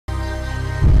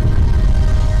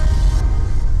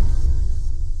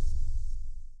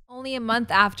Only a month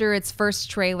after its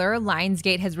first trailer,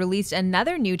 Lionsgate has released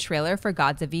another new trailer for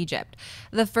Gods of Egypt.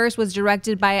 The first was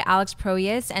directed by Alex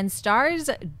Proyas and stars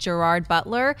Gerard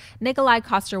Butler, Nikolaj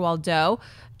Coster-Waldau,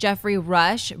 Geoffrey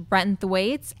Rush, Brenton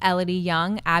Thwaites, Elodie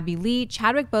Yung, Abbey Lee,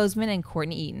 Chadwick, Boseman, and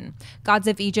Courtney Eaton. Gods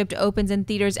of Egypt opens in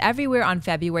theaters everywhere on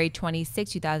February 26,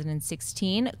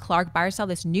 2016. Clark, buy or sell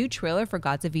this new trailer for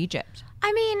Gods of Egypt?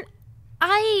 I mean,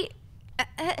 I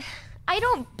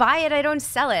don't buy it, I don't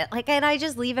sell it. Like, and I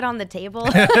just leave it on the table.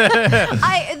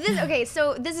 Okay,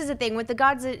 so this is the thing with the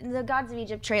Gods of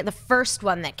Egypt trailer, the first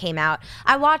one that came out.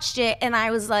 I watched it and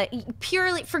I was like,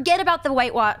 purely forget about the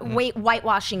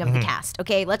whitewashing of the cast.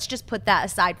 Okay, let's just put that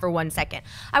aside for 1 second.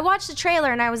 I watched the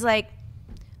trailer and I was like,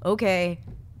 okay.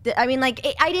 I mean, like,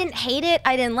 I didn't hate it,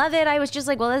 I didn't love it. I was just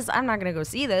like, well, I'm not gonna go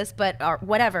see this, but or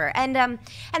whatever. And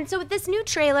so with this new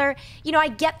trailer, you know, I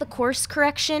get the course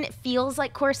correction. It feels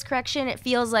like course correction. It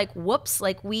feels like, whoops,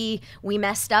 like we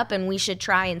messed up and we should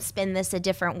try and spin this a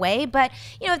different way. But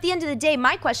you know, at the end of the day,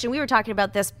 my question, we were talking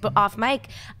about this off mic.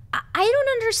 I don't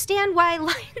understand why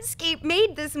Lionsgate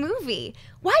made this movie.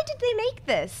 Why did they make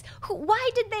this? Why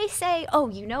did they say, oh,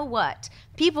 you know what?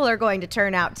 People are going to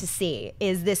turn out to see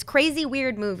is this crazy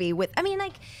weird movie with, I mean,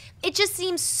 like, it just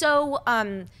seems so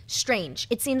strange.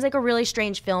 It seems like a really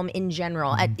strange film in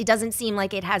general. It doesn't seem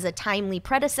like it has a timely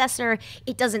predecessor.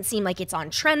 It doesn't seem like it's on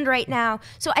trend right now.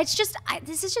 So it's just,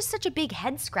 this is just such a big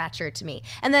head scratcher to me.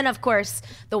 And then, of course,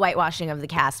 the whitewashing of the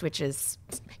cast, which is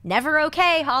never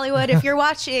okay, Hollywood. If you're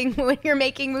watching, when you're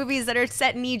making movies that are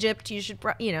set in Egypt, you should,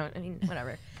 you know, I mean,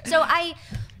 whatever. So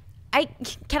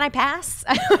can I pass?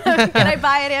 Can I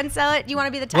buy it and sell it? Do you want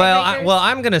to be the tiebreaker? Well,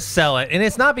 I'm going to sell it. And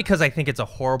it's not because I think it's a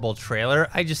horrible trailer.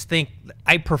 I just think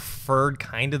I preferred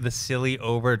kind of the silly,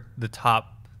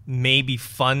 over-the-top, maybe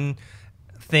fun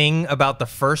thing about the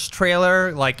first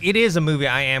trailer. Like, it is a movie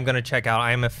I am going to check out.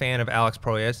 I am a fan of Alex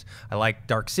Proyas. I like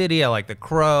Dark City. I like The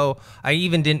Crow. I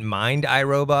even didn't mind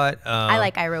iRobot. I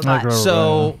like iRobot.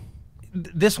 So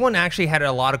this one actually had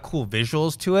a lot of cool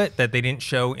visuals to it that they didn't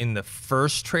show in the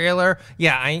first trailer.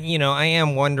 Yeah, I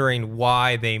am wondering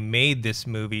why they made this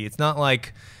movie. It's not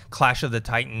like Clash of the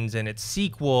Titans and its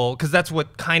sequel, because that's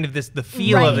what kind of the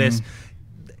feel of this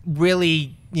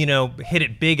really, you know, hit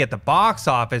it big at the box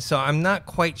office. So I'm not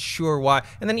quite sure why.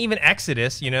 And then even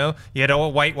Exodus, you know, you had a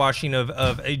whitewashing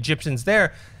of Egyptians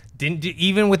there.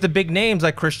 Even with the big names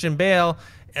like Christian Bale,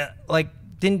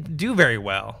 didn't do very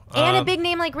well. And a big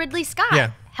name like Ridley Scott. Yeah.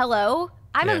 Hello?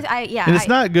 And it's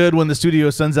not good when the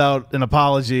studio sends out an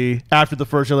apology after the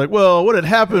first. You're like, well, what had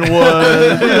happened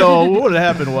was, you know, what had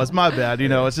happened was my bad. You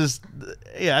know, it's just,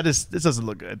 yeah, this doesn't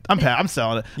look good. I'm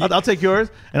selling it. I'll take yours,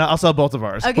 and I'll sell both of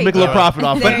ours. Okay, we'll make a little profit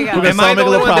off it. Am I the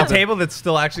only one at the table that's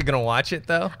still actually going to watch it,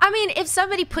 though? I mean, if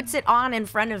somebody puts it on in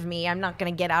front of me, I'm not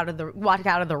going to walk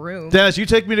out of the room. Dennis, you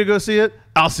take me to go see it,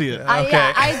 I'll see it. Okay.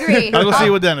 Yeah, I agree. I'll go see it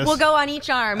with Dennis. We'll go on each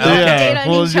arm. Yeah,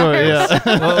 we'll enjoy it.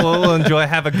 Yeah. we'll enjoy,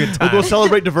 have a good time. We'll go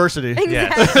celebrate diversity. Exactly.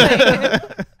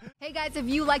 Yes. Hey guys, if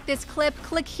you like this clip,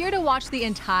 click here to watch the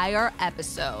entire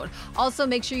episode. Also,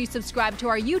 make sure you subscribe to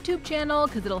our YouTube channel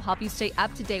because it'll help you stay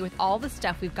up to date with all the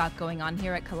stuff we've got going on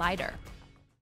here at Collider.